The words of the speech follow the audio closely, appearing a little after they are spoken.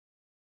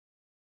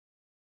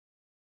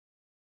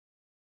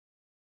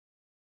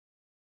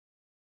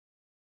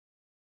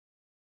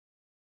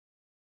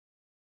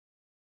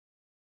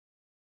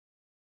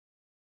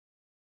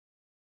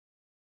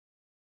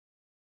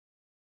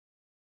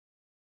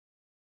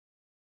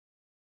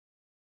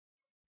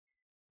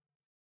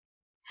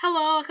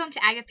Hello, welcome to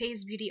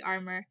Agape's Beauty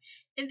Armor.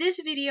 In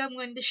this video, I'm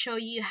going to show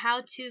you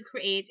how to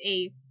create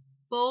a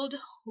bold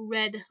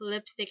red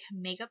lipstick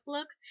makeup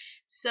look.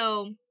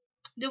 So,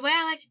 the way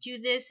I like to do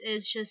this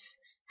is just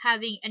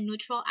having a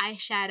neutral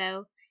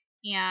eyeshadow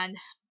and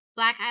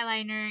black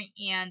eyeliner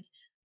and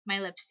my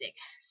lipstick.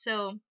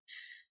 So,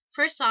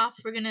 first off,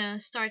 we're going to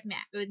start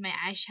with my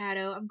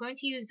eyeshadow. I'm going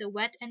to use the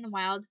Wet n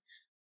Wild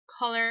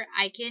Color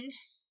Icon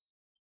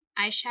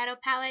eyeshadow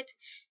palette,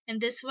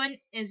 and this one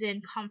is in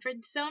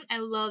Comfort Zone. I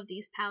love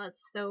these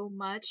palettes so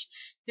much.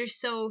 They're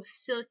so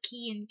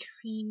silky and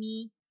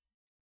creamy,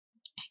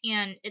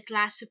 and it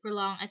lasts super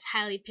long. It's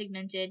highly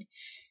pigmented.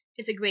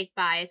 It's a great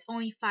buy. It's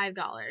only $5.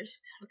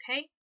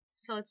 Okay,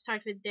 so let's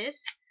start with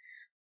this.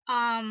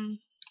 I'm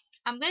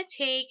gonna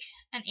take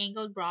an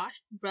angled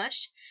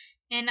brush,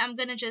 and I'm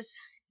gonna just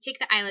take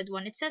the eyelid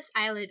one. It says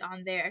eyelid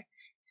on there,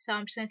 so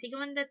I'm just gonna take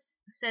one that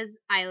says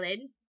eyelid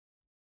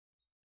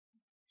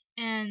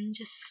and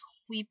just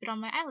sweep it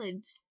on my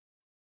eyelids.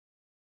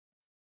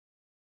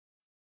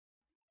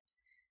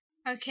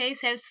 Okay,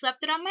 so I've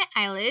swept it on my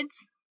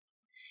eyelids,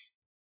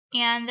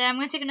 and then I'm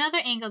going to take another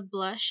angled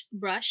brush.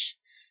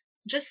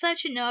 Just to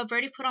let you know, I've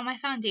already put on my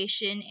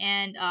foundation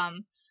and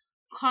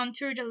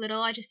contoured a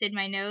little. I just did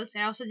my nose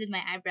and I also did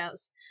my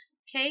eyebrows.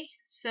 Okay,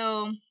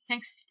 so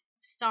next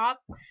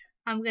stop,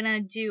 I'm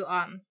gonna do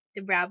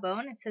the brow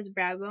bone. It says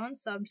brow bone,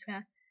 so I'm just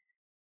gonna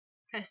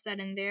press that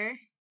in there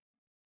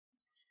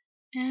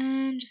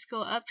and just go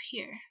up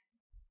here.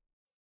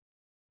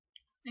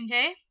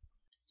 Okay,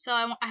 so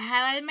I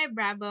highlighted my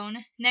brow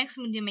bone. Next,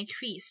 I'm gonna do my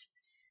crease.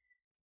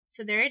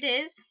 So there it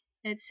is.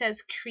 It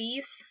says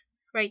crease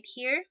right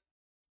here.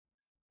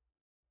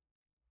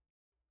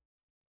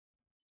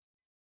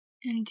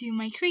 And do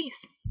my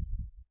crease.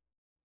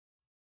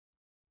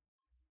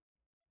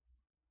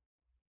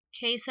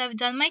 Okay, so I've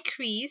done my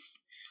crease.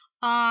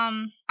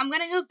 I'm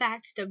gonna go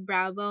back to the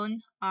brow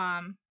bone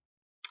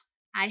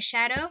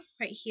eyeshadow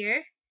right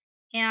here,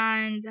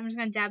 and I'm just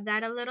gonna dab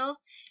that a little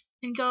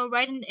and go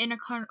right in the inner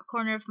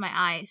corner of my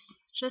eyes,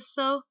 just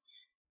so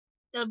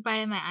it'll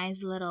brighten my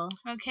eyes a little.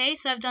 Okay,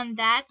 so I've done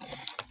that.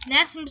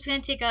 Next, I'm just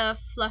gonna take a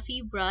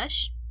fluffy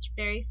brush. It's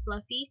very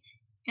fluffy,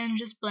 and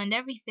just blend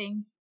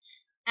everything.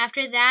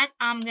 After that,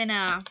 I'm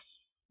gonna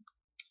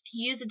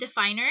use a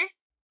definer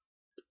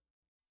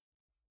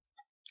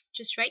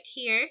just right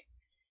here,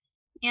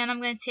 and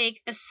I'm going to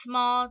take a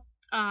small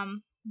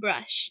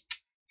brush.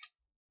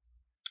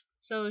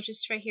 So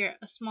just right here,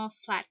 a small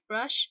flat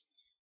brush.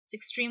 It's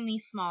extremely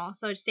small,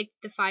 so just take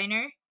the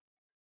definer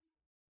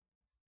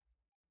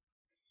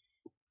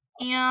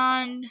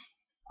and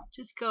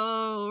just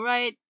go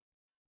right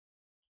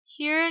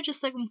here,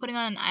 just like I'm putting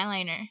on an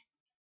eyeliner.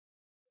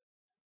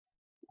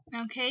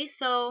 Okay,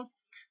 so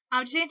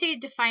I'm just going to take a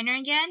definer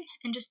again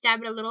and just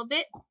dab it a little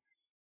bit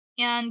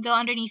and go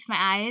underneath my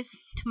eyes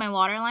to my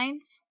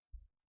waterlines.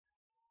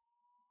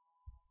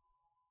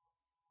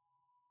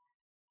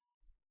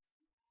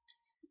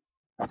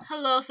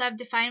 Hello, so I've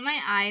defined my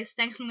eyes.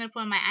 Next, I'm going to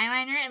put on my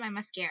eyeliner and my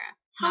mascara.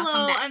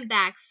 Hello, I'm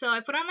back. So I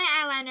put on my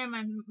eyeliner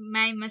and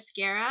my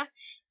mascara,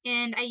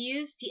 and I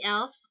used the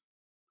e.l.f.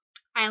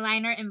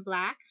 eyeliner in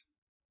black.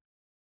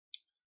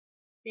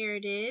 There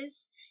it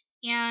is.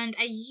 And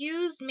I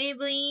used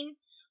Maybelline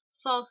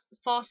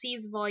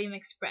Falsies Volume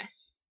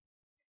Express.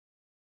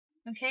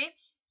 Okay?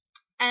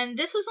 And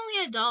this was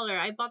only $1.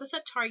 I bought this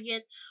at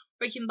Target,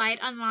 or you can buy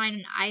it online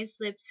on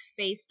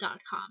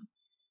eyeslipsface.com.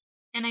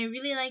 And I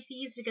really like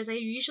these because I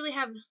really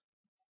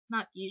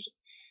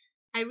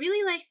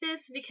like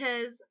this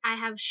because I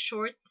have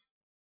short,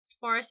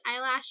 sparse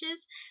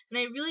eyelashes, and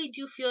I really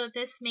do feel that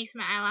this makes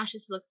my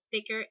eyelashes look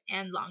thicker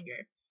and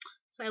longer.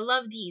 So I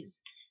love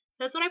these.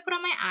 So that's what I put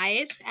on my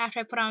eyes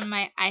after I put on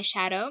my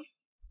eyeshadow.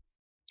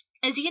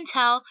 As you can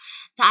tell,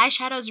 the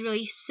eyeshadow is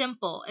really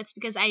simple. It's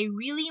because I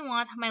really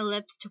want my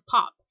lips to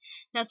pop.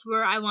 That's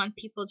where I want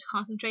people to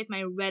concentrate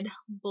my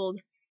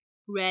bold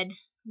red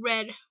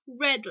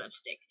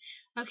lipstick.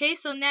 Okay,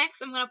 so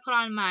next I'm gonna put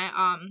on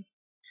my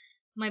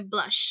my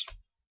blush.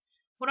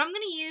 What I'm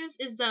gonna use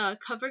is the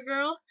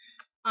CoverGirl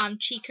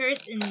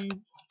Cheekers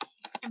in,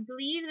 I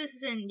believe this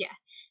is in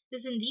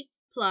Deep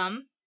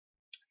Plum.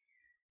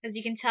 As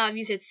you can tell, I've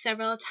used it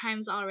several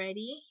times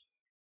already.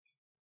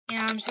 And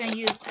I'm just gonna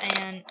use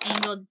an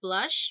angled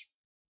blush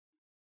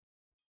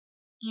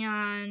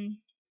and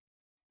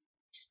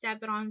just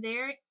dab it on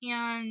there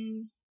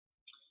and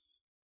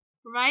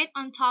right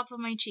on top of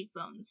my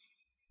cheekbones.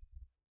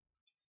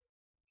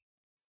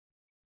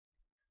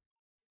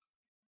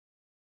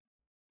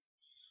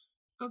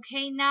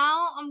 Okay,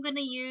 now I'm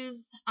gonna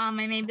use my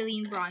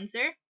Maybelline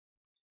bronzer.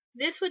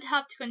 This would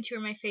help to contour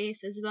my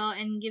face as well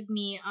and give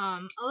me a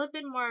little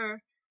bit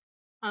more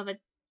of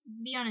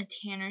be on a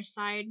tanner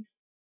side.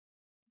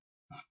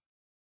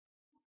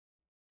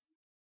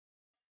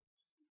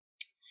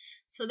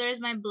 So there's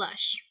my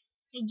blush.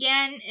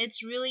 Again,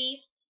 it's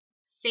really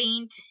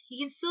faint.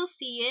 You can still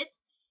see it,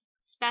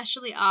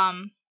 especially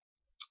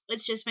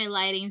it's just my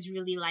lighting is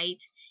really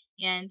light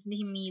and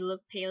making me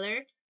look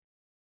paler.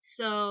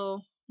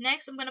 So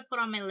next I'm gonna put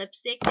on my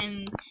lipstick,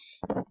 and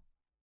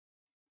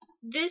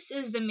this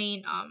is the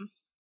main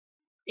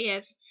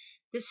yes,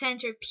 the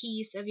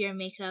centerpiece of your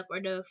makeup,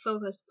 or the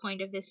focus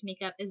point of this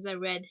makeup, is a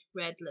red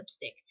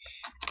lipstick.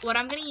 What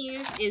I'm gonna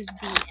use is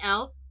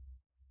the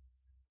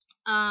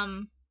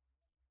um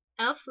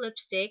elf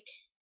lipstick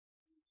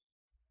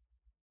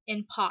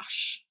in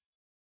Posh.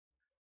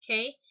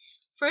 Okay,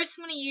 first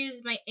I'm gonna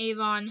use my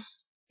Avon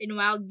in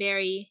Wild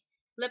Berry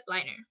lip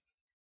liner.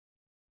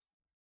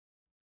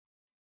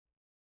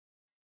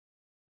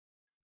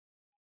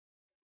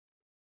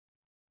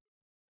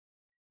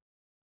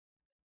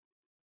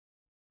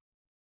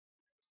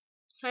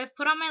 So I've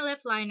put on my lip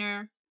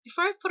liner.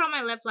 Before I put on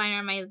my lip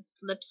liner, my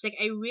lipstick,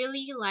 I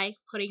really like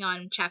putting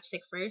on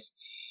chapstick first.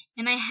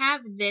 And I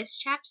have this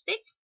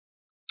chapstick.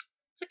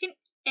 It's like an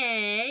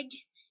egg,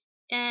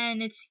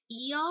 and it's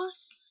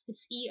EOS.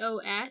 It's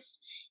EOS.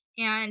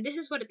 And this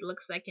is what it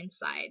looks like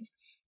inside.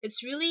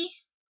 It's really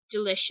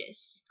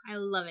delicious. I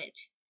love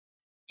it.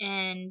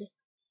 And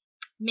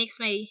makes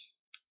my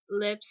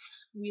lips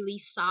really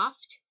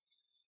soft,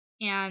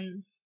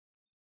 and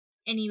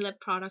any lip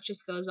product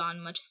just goes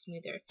on much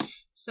smoother.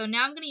 So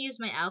now I'm going to use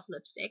my elf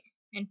lipstick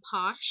and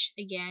Posh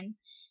again,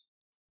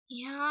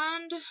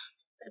 and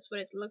that's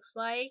what it looks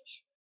like.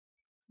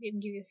 Let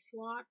me give you a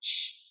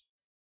swatch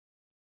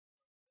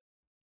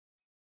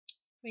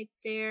right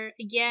there.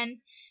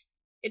 Again,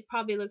 it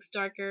probably looks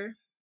darker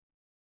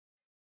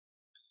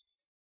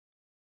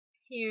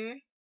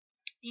here,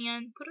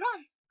 and put it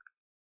on.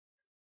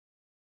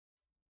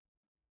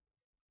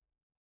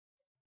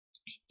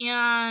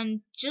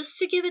 And just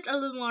to give it a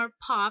little more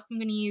pop, I'm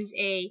going to use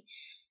a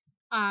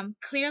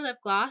clear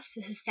lip gloss.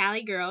 This is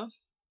Sally Girl.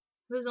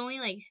 It was only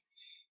like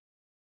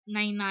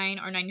 99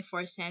 or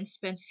 94 cents,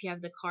 depends if you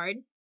have the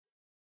card.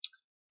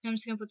 I'm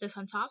just gonna put this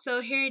on top.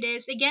 So here it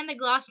is. Again, the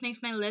gloss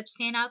makes my lips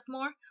stand out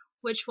more,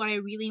 which what I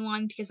really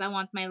want, because I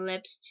want my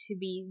lips to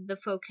be the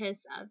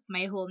focus of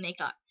my whole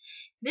makeup.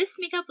 This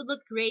makeup would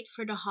look great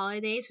for the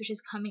holidays, which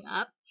is coming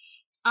up.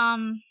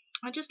 I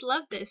just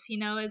love this. You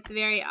know, it's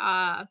very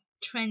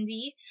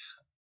trendy,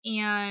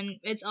 and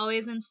it's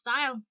always in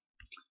style.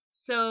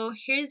 So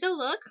here's the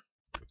look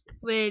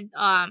with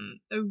a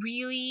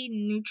really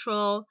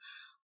neutral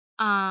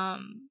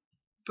brown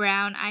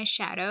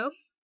eyeshadow,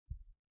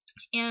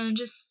 and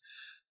just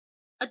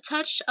a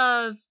touch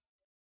of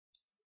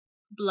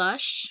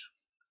blush,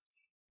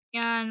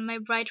 and my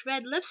bright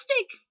red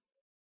lipstick.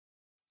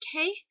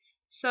 Okay,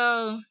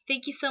 so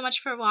thank you so much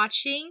for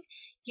watching.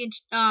 You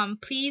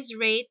please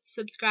rate,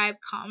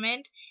 subscribe,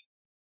 comment,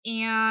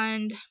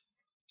 and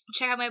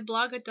check out my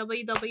blog at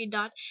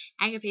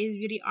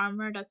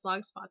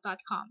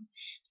www.agapesbeautyarmour.blogspot.com.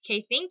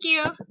 Okay, thank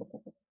you.